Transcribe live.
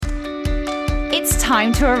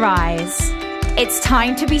time to arise. It's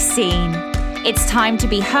time to be seen. It's time to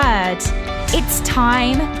be heard. It's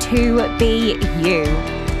time to be you.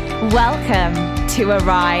 Welcome to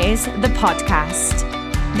Arise, the podcast.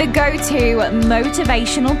 The go-to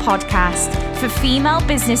motivational podcast for female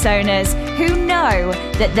business owners who know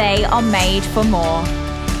that they are made for more.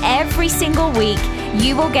 Every single week,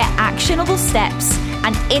 you will get actionable steps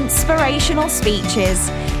and inspirational speeches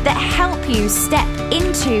that help you step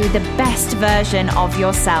into the best version of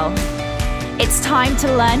yourself. It's time to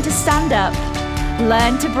learn to stand up,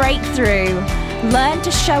 learn to break through, learn to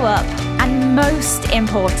show up, and most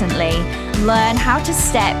importantly, learn how to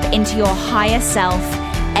step into your higher self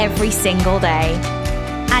every single day.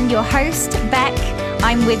 And your host, Beck,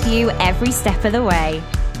 I'm with you every step of the way.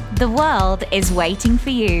 The world is waiting for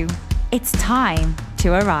you. It's time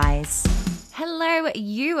to arise. Hello,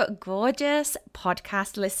 you gorgeous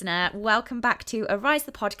podcast listener. Welcome back to Arise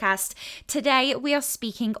the Podcast. Today we are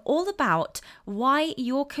speaking all about why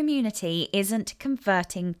your community isn't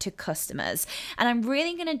converting to customers. And I'm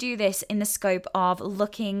really going to do this in the scope of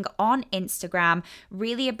looking on Instagram,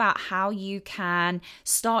 really about how you can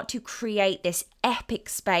start to create this epic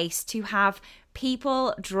space to have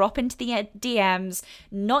people drop into the DMs,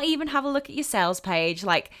 not even have a look at your sales page,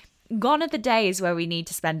 like gone are the days where we need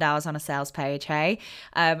to spend hours on a sales page, hey?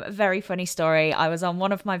 Very funny story. I was on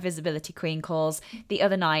one of my Visibility Queen calls the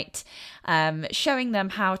other night, showing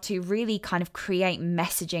them how to really kind of create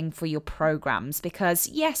messaging for your programs. Because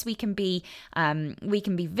yes, we can be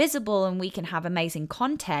visible and we can have amazing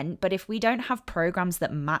content, but if we don't have programs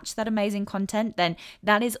that match that amazing content, then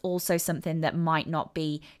that is also something that might not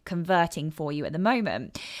be converting for you at the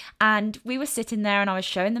moment. And we were sitting there and I was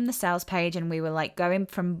showing them the sales page and we were like going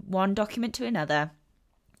from one document to another,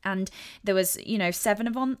 and there was seven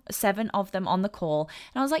of them on the call,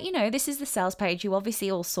 and I was like, this is the sales page, you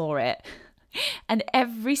obviously all saw it. And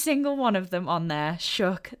every single one of them on there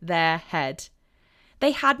shook their head.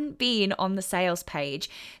 They hadn't been on the sales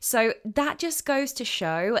page. So that just goes to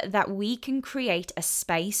show that we can create a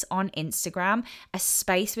space on Instagram, a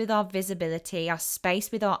space with our visibility, a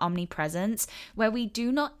space with our omnipresence, where we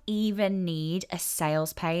do not even need a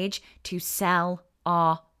sales page to sell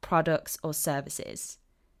our products or services.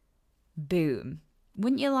 Boom.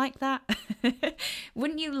 Wouldn't you like that?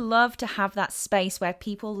 Wouldn't you love to have that space where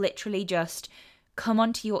people literally just come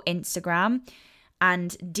onto your Instagram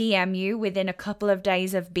and DM you within a couple of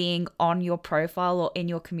days of being on your profile or in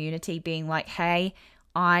your community, being like, hey,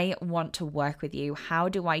 I want to work with you. How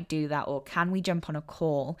do I do that? Or can we jump on a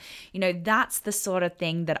call? That's the sort of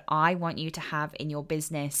thing that I want you to have in your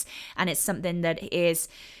business. And it's something that is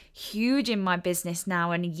huge in my business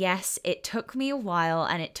now. And yes, it took me a while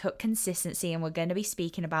and it took consistency, and we're going to be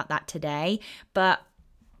speaking about that today. But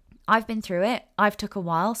I've been through it. I've took a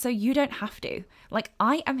while, so you don't have to.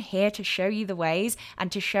 I am here to show you the ways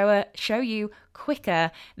and to show you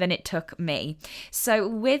quicker than it took me. So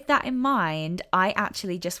with that in mind, I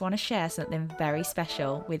actually just want to share something very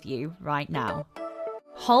special with you right now.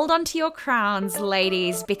 Hold on to your crowns,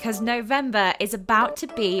 ladies, because November is about to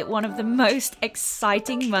be one of the most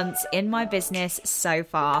exciting months in my business so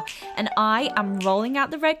far. And I am rolling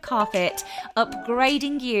out the red carpet,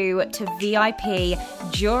 upgrading you to VIP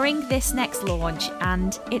during this next launch,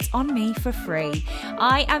 and it's on me for free.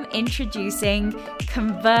 I am introducing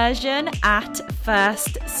Conversion at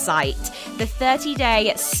First Sight, the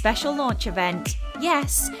 30-day special launch event.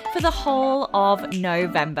 Yes, for the whole of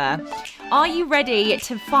November. Are you ready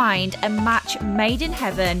to find a match made in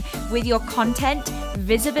heaven with your content,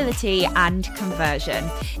 visibility, and conversion?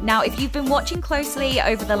 Now, if you've been watching closely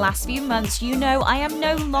over the last few months, you know I am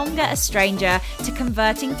no longer a stranger to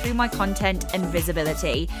converting through my content and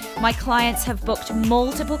visibility. My clients have booked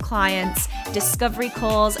multiple clients, discovery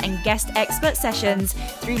calls, and guest expert sessions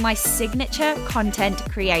through my signature content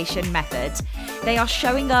creation method. They are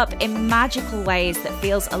showing up in magical ways that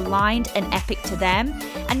feels aligned and epic to them,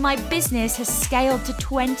 and my business has scaled to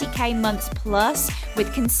 20k months plus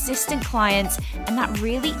with consistent clients, and that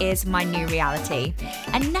really is my new reality.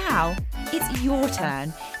 And now it's your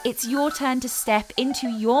turn. It's your turn to step into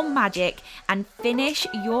your magic and finish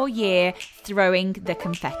your year throwing the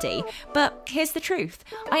confetti. But here's the truth.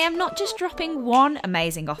 I am not just dropping one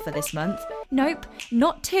amazing offer this month. Nope,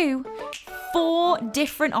 not two. 4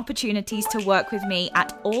 different opportunities to work with me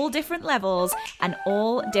at all different levels and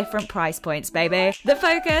all different price points, baby. The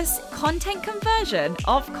focus, content conversion,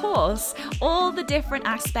 of course. All the different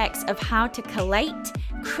aspects of how to collate,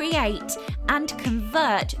 create, and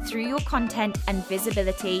convert through your content and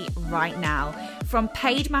visibility right now. From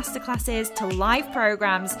paid masterclasses to live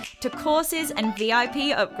programs to courses and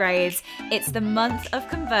VIP upgrades, it's the month of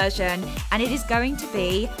conversion and it is going to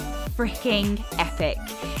be freaking epic.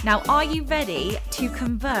 Now, are you ready to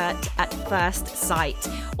convert at first sight?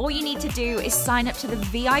 All you need to do is sign up to the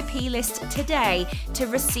VIP list today to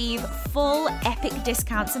receive full epic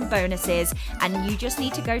discounts and bonuses, and you just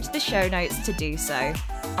need to go to the show notes to do so.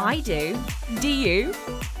 I do. Do you?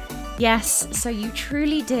 Yes, so you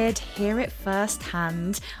truly did hear it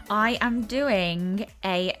firsthand. I am doing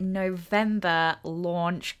a November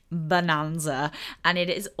launch bonanza, and it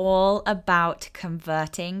is all about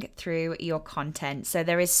converting through your content. So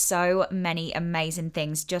there is so many amazing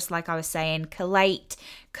things, just like I was saying, collate,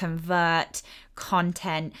 convert,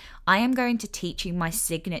 content. I am going to teach you my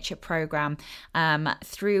signature program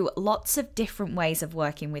through lots of different ways of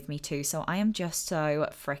working with me too. So I am just so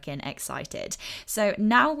freaking excited. So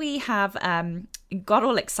now we have got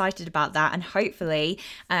all excited about that, and hopefully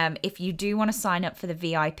if you do want to sign up for the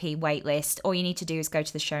VIP waitlist, all you need to do is go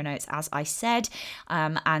to the show notes as I said,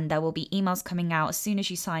 and there will be emails coming out as soon as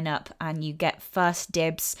you sign up, and you get first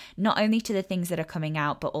dibs not only to the things that are coming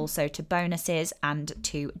out but also to bonuses and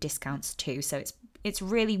to discounts too. So it's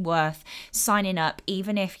really worth signing up,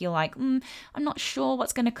 even if you're like, I'm not sure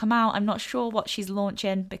what's going to come out, I'm not sure what she's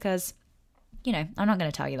launching, because I'm not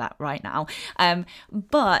going to tell you that right now.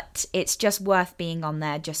 But it's just worth being on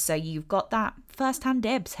there just so you've got that first-hand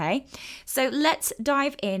dibs, hey? So let's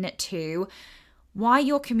dive into why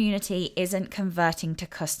your community isn't converting to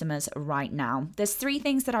customers right now. There's 3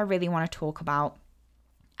 things that I really want to talk about.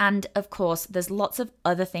 And of course, there's lots of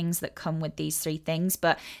other things that come with these 3 things,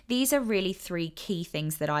 but these are really 3 key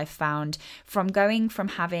things that I've found from going to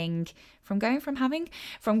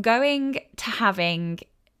having,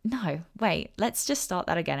 no, wait, let's just start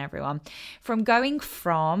that again, everyone. From going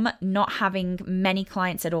from not having many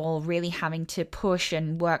clients at all, really having to push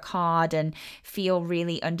and work hard and feel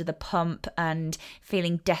really under the pump and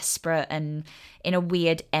feeling desperate and in a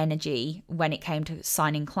weird energy when it came to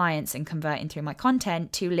signing clients and converting through my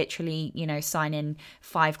content, to literally, signing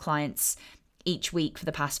 5 clients each week for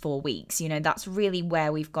the past 4 weeks. That's really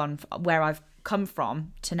where I've come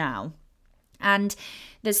from to now. And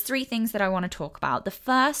there's 3 things that I want to talk about. The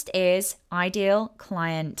first is ideal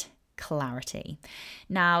client clarity.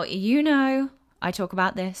 Now, I talk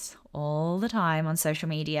about this all the time on social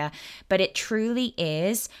media, but it truly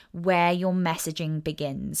is where your messaging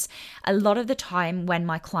begins. A lot of the time when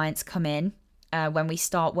my clients come in, when we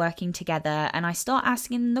start working together and I start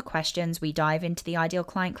asking them the questions, we dive into the Ideal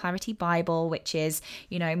Client Clarity Bible, which is,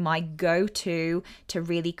 my go-to to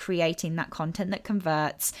really creating that content that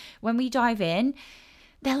converts. When we dive in,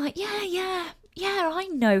 they're like, yeah, I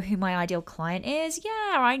know who my ideal client is.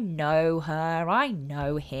 Yeah, I know her, I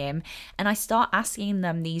know him. And I start asking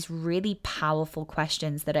them these really powerful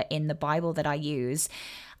questions that are in the Bible that I use.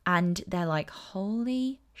 And they're like,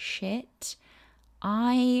 holy shit,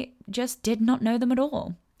 I just did not know them at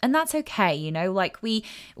all. And that's okay,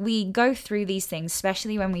 we go through these things,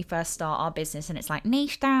 especially when we first start our business, and it's like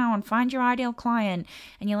niche down, find your ideal client.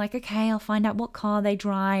 And you're like, okay, I'll find out what car they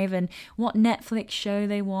drive and what Netflix show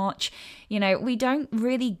they watch. We don't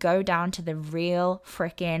really go down to the real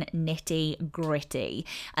freaking nitty gritty.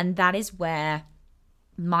 And that is where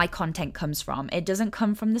my content comes from. It doesn't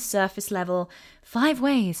come from the surface level 5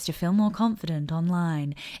 ways to feel more confident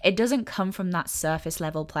online. It doesn't come from that surface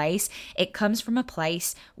level place. It comes from a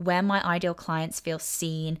place where my ideal clients feel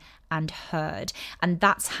seen and heard. And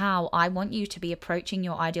that's how I want you to be approaching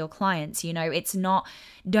your ideal clients. It's not,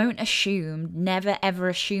 don't assume, never ever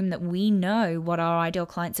assume that we know what our ideal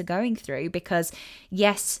clients are going through, because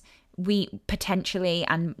yes, we potentially,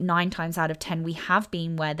 and 9 times out of 10, we have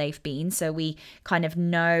been where they've been. So we kind of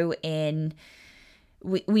know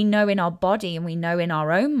we know in our body and we know in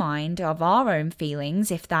our own mind of our own feelings,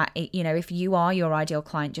 if if you are your ideal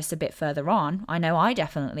client just a bit further on. I know I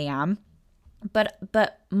definitely am.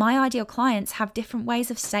 But my ideal clients have different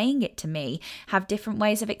ways of saying it to me, have different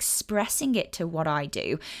ways of expressing it to what I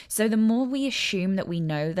do. So the more we assume that we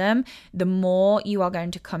know them, the more you are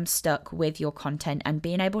going to come stuck with your content and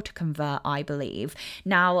being able to convert, I believe.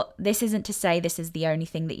 Now, this isn't to say this is the only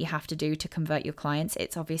thing that you have to do to convert your clients.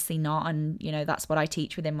 It's obviously not. And, that's what I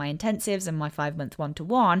teach within my intensives and my 5-month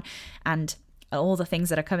one-to-one. And all the things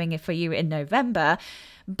that are coming for you in November.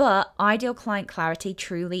 But ideal client clarity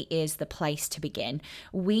truly is the place to begin.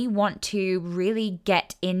 We want to really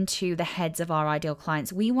get into the heads of our ideal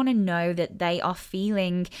clients. We want to know that they are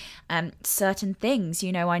feeling certain things.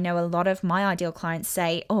 You know, I know a lot of my ideal clients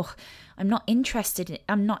say, oh, I'm not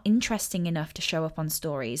interesting enough to show up on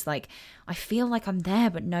stories. Like, I feel like I'm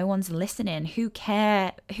there, but no one's listening. Who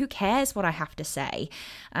cares what I have to say?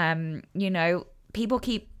 You know, people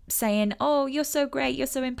keep saying, oh, you're so great, you're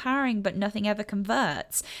so empowering, but nothing ever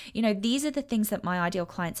converts. You know, these are the things that my ideal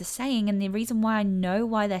clients are saying. And the reason why I know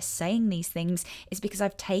why they're saying these things is because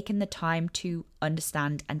I've taken the time to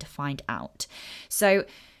understand and to find out. So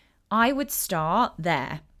I would start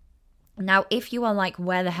there. Now, if you are like,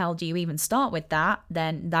 where the hell do you even start with that?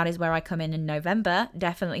 Then that is where I come in November.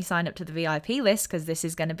 Definitely sign up to the VIP list, because this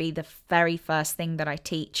is going to be the very first thing that I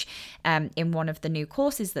teach in one of the new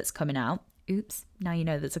courses that's coming out. Oops, now you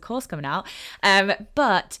know there's a course coming out.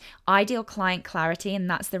 But ideal client clarity, and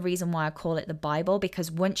that's the reason why I call it the Bible,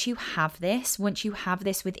 because once you have this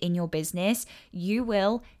within your business, you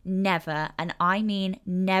will never, and I mean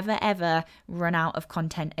never ever, run out of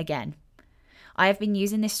content again. I have been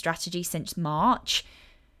using this strategy since March.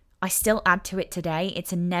 I still add to it today.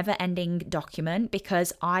 It's a never-ending document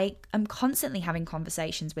because I am constantly having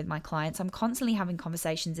conversations with my clients. I'm constantly having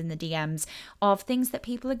conversations in the DMs of things that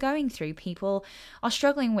people are going through, people are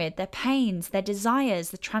struggling with, their pains, their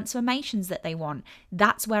desires, the transformations that they want.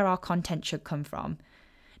 That's where our content should come from,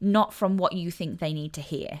 not from what you think they need to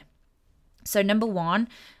hear. So number one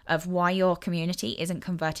of why your community isn't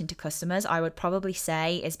converting to customers, I would probably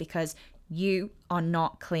say, is because you are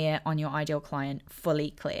not clear on your ideal client,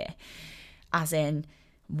 fully clear, as in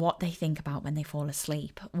what they think about when they fall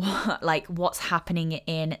asleep, what's happening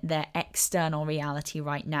in their external reality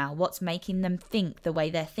right now, what's making them think the way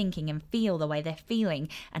they're thinking and feel the way they're feeling,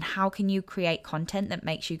 and how can you create content that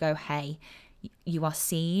makes you go, hey, you are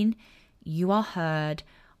seen, you are heard,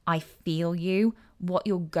 I feel you, what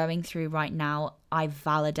you're going through right now, I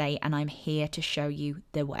validate, and I'm here to show you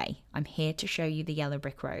the way. I'm here to show you the yellow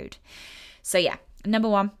brick road. So yeah, number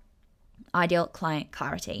one, ideal client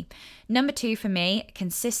clarity. Number two for me,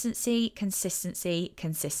 consistency.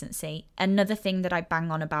 Another thing that I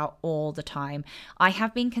bang on about all the time. I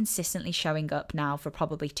have been consistently showing up now for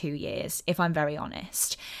probably 2 years, if I'm very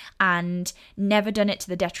honest, and never done it to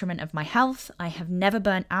the detriment of my health. I have never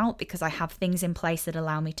burnt out because I have things in place that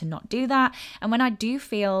allow me to not do that. And when I do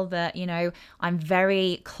feel that, you know, I'm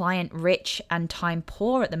very client rich and time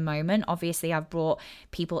poor at the moment, obviously I've brought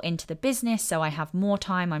people into the business, so I have more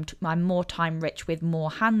time. I'm more time rich with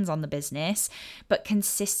more hands on the business. But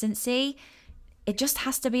consistency, it just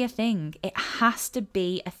has to be a thing. It has to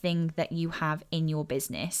be a thing that you have in your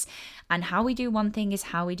business. And how we do one thing is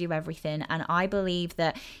how we do everything. And I believe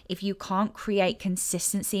that if you can't create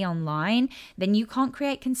consistency online, then you can't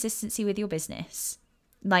create consistency with your business.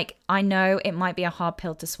 Like, I know it might be a hard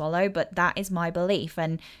pill to swallow, but that is my belief.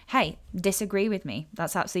 And hey, disagree with me.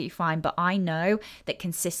 That's absolutely fine. But I know that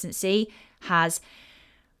consistency has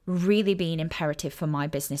really been imperative for my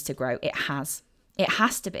business to grow. It has. It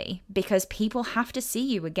has to be, because people have to see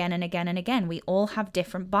you again and again and again. We all have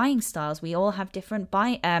different buying styles. We all have different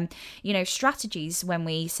strategies when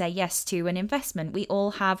we say yes to an investment. We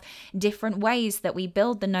all have different ways that we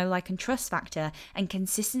build the know, like, and trust factor. And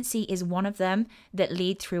consistency is one of them that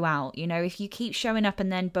lead throughout. You know, if you keep showing up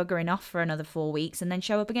and then buggering off for another 4 weeks and then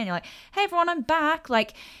show up again, you're like, hey everyone, I'm back.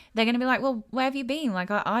 Like, they're going to be like, well, where have you been?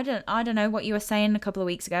 Like, I don't know what you were saying a couple of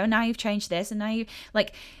weeks ago. Now you've changed this, and now you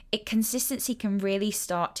consistency can really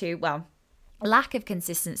start to, lack of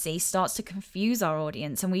consistency starts to confuse our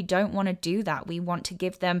audience, and we don't want to do that. We want to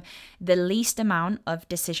give them the least amount of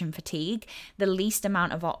decision fatigue, the least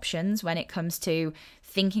amount of options when it comes to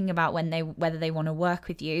thinking about whether they want to work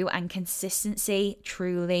with you, and consistency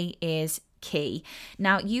truly is key.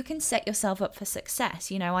 Now, you can set yourself up for success.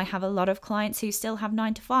 You know, I have a lot of clients who still have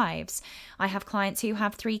 9-to-5s. I have clients who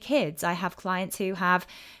have 3 kids. I have clients who have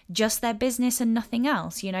just their business and nothing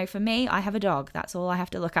else. You know, for me, I have a dog. That's all I have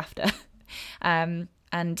to look after.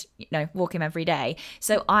 And, you know, walk him every day.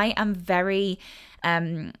 So I am very,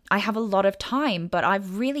 I have a lot of time, but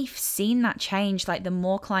I've really seen that change. Like, the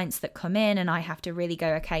more clients that come in, and I have to really go,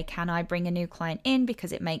 okay, can I bring a new client in?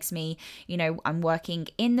 Because it makes me, you know, I'm working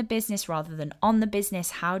in the business rather than on the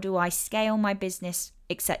business. How do I scale my business,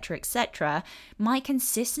 etc., etc.? My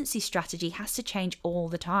consistency strategy has to change all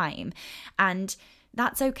the time. And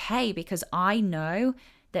that's okay, because I know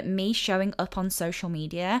that me showing up on social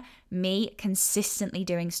media, me consistently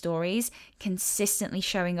doing stories, consistently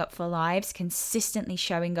showing up for lives, consistently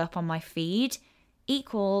showing up on my feed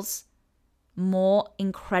equals more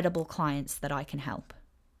incredible clients that I can help.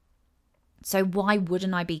 So why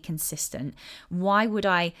wouldn't I be consistent? Why would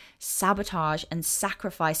I sabotage and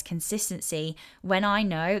sacrifice consistency when I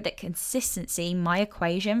know that consistency, my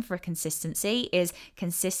equation for consistency is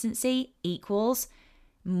consistency equals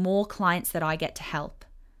more clients that I get to help.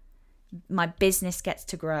 My business gets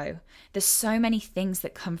to grow. There's so many things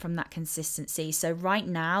that come from that consistency. So right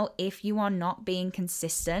now, if you are not being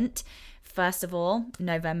consistent, first of all,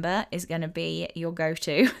 November is going to be your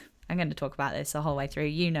go-to. I'm going to talk about this the whole way through.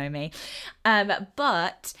 You know me.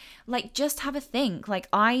 But like, just have a think. Like,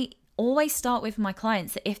 I always start with my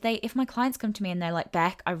clients that if my clients come to me and they're like,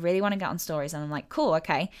 Beck, I really want to get on stories. And I'm like, cool.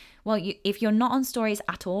 Okay. Well, if you're not on stories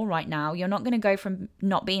at all right now, you're not going to go from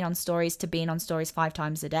not being on stories to being on stories 5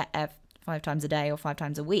 times a day or 5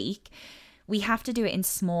 times a week. We have to do it in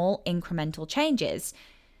small incremental changes.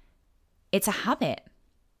 It's a habit.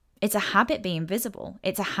 It's a habit being visible.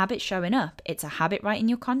 It's a habit showing up. It's a habit writing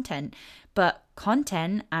your content. But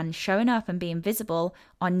content and showing up and being visible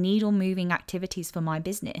are needle moving activities for my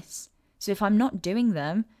business. So if I'm not doing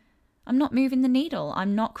them, I'm not moving the needle.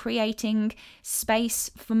 I'm not creating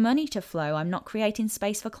space for money to flow. I'm not creating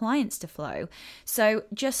space for clients to flow. So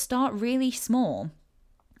just start really small.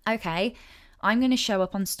 Okay, I'm going to show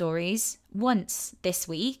up on stories once this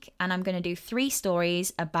week and I'm going to do 3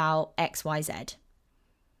 stories about XYZ.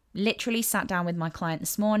 Literally sat down with my client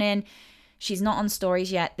this morning. She's not on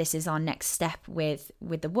stories yet. This is our next step with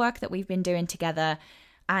the work that we've been doing together.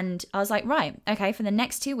 And I was like, right, okay, for the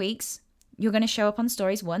next 2 weeks, you're going to show up on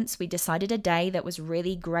stories once. We decided a day that was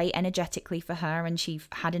really great energetically for her and she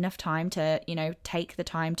had enough time to, take the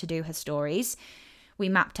time to do her stories. We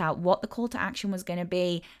mapped out what the call to action was going to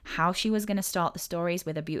be, how she was going to start the stories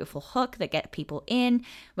with a beautiful hook that get people in.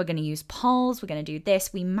 We're going to use polls. We're going to do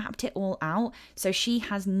this. We mapped it all out so she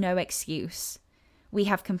has no excuse. We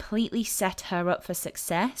have completely set her up for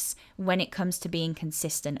success when it comes to being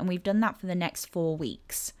consistent. And we've done that for the next 4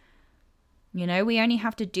 weeks. We only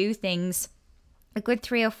have to do things a good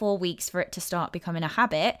 3 or 4 weeks for it to start becoming a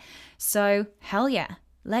habit. So hell yeah,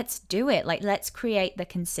 let's do it. Let's create the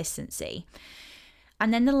consistency.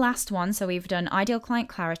 And then the last one, so we've done ideal client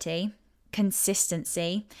clarity,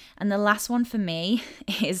 consistency, and the last one for me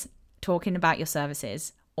is talking about your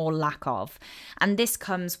services or lack of. And this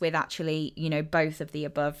comes with actually, both of the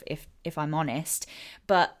above, if I'm honest.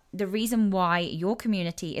 But the reason why your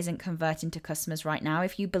community isn't converting to customers right now,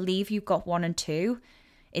 if you believe you've got 1 and 2,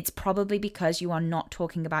 it's probably because you are not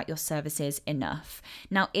talking about your services enough.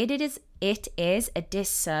 Now, it is a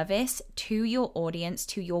disservice to your audience,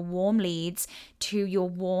 to your warm leads, to your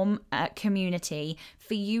warm community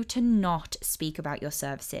for you to not speak about your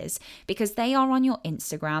services because they are on your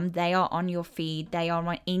Instagram, they are on your feed, they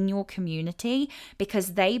are in your community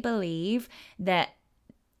because they believe that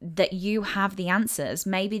you have the answers,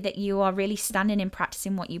 maybe that you are really standing and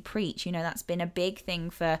practicing what you preach. That's been a big thing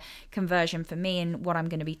for conversion for me, and what I'm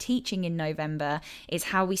going to be teaching in November is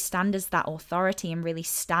how we stand as that authority and really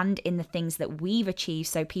stand in the things that we've achieved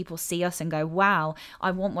so people see us and go, wow, I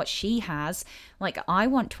want what she has. Like, I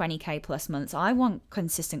want 20K plus months. I want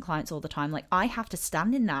consistent clients all the time. Like, I have to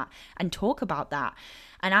stand in that and talk about that.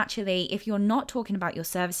 And actually, if you're not talking about your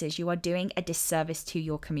services, you are doing a disservice to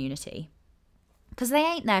your community. Because they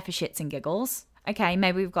ain't there for shits and giggles. Okay,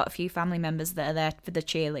 maybe we've got a few family members that are there for the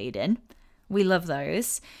cheerleading. We love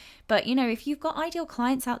those. But, if you've got ideal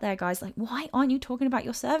clients out there, guys, like, why aren't you talking about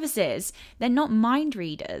your services? They're not mind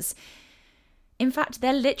readers. In fact,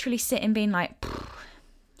 they're literally sitting being like,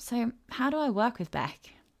 so how do I work with Beck?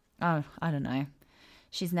 Oh, I don't know.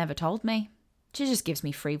 She's never told me. She just gives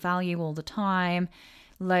me free value all the time.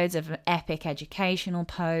 Loads of epic educational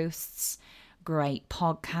posts. Great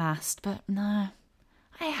podcast. But no.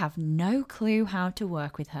 I have no clue how to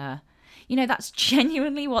work with her. That's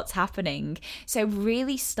genuinely what's happening. So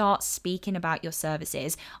really start speaking about your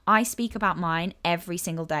services. I speak about mine every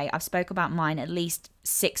single day. I've spoke about mine at least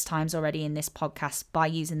 6 times already in this podcast by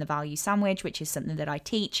using the value sandwich, which is something that I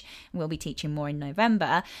teach and we'll be teaching more in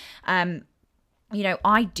November.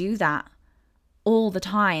 I do that all the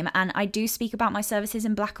time. And I do speak about my services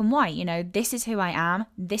in black and white. This is who I am,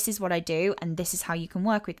 this is what I do, and this is how you can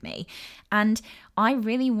work with me. And I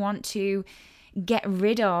really want to get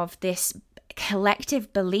rid of this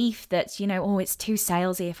collective belief that, it's too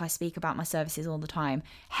salesy if I speak about my services all the time.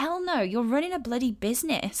 Hell no, you're running a bloody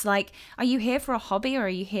business. Like, are you here for a hobby or are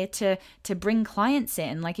you here to bring clients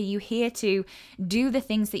in? Like, are you here to do the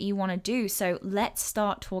things that you want to do? So let's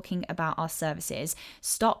start talking about our services.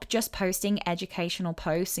 Stop just posting educational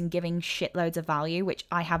posts and giving shitloads of value, which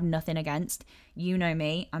I have nothing against. You know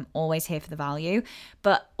me, I'm always here for the value,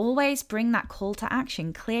 but always bring that call to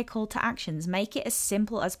action, clear call to actions. Make it as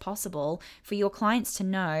simple as possible for your clients to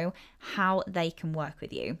know how they can work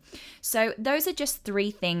with you. So those are just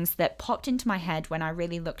 3 things that popped into my head when I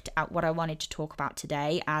really looked at what I wanted to talk about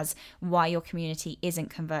today as why your community isn't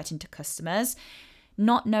converting to customers.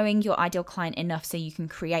 Not knowing your ideal client enough so you can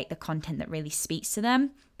create the content that really speaks to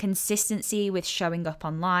them, consistency with showing up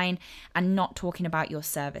online, and not talking about your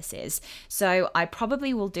services. So I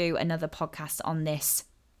probably will do another podcast on this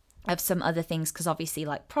of some other things, because obviously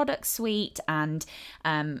like product suite and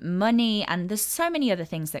money, and there's so many other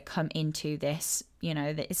things that come into this,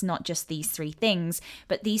 that it's not just these 3 things,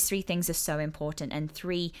 but these 3 things are so important, and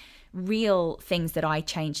 3 real things that I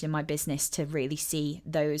changed in my business to really see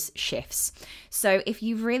those shifts. So if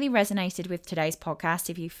you've really resonated with today's podcast,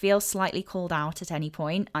 if you feel slightly called out at any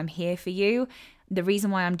point, I'm here for you. The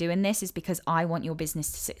reason why I'm doing this is because I want your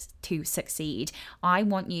business to succeed. I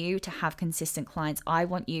want you to have consistent clients. I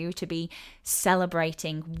want you to be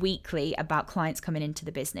celebrating weekly about clients coming into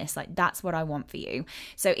the business. Like, that's what I want for you.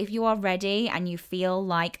 So if you are ready and you feel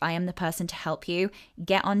like I am the person to help you,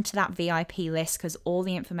 get onto that VIP list, because all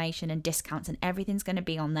the information and discounts and everything's going to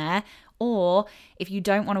be on there. Or if you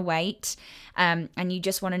don't want to wait and you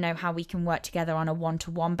just want to know how we can work together on a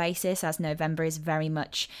one-to-one basis, as November is very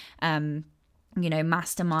much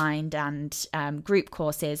mastermind and group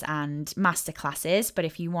courses and masterclasses. But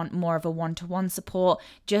if you want more of a one-to-one support,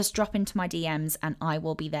 just drop into my DMs and I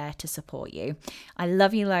will be there to support you. I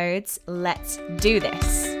love you loads. Let's do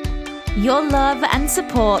this. Your love and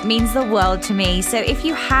support means the world to me. So if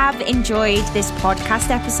you have enjoyed this podcast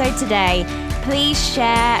episode today, please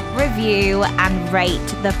share, review, and rate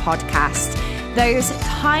the podcast. Those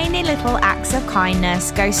tiny little acts of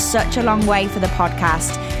kindness go such a long way for the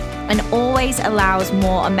podcast and always allows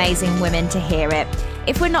more amazing women to hear it.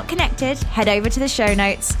 If we're not connected, head over to the show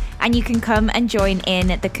notes and you can come and join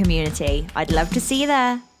in the community. I'd love to see you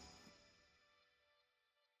there.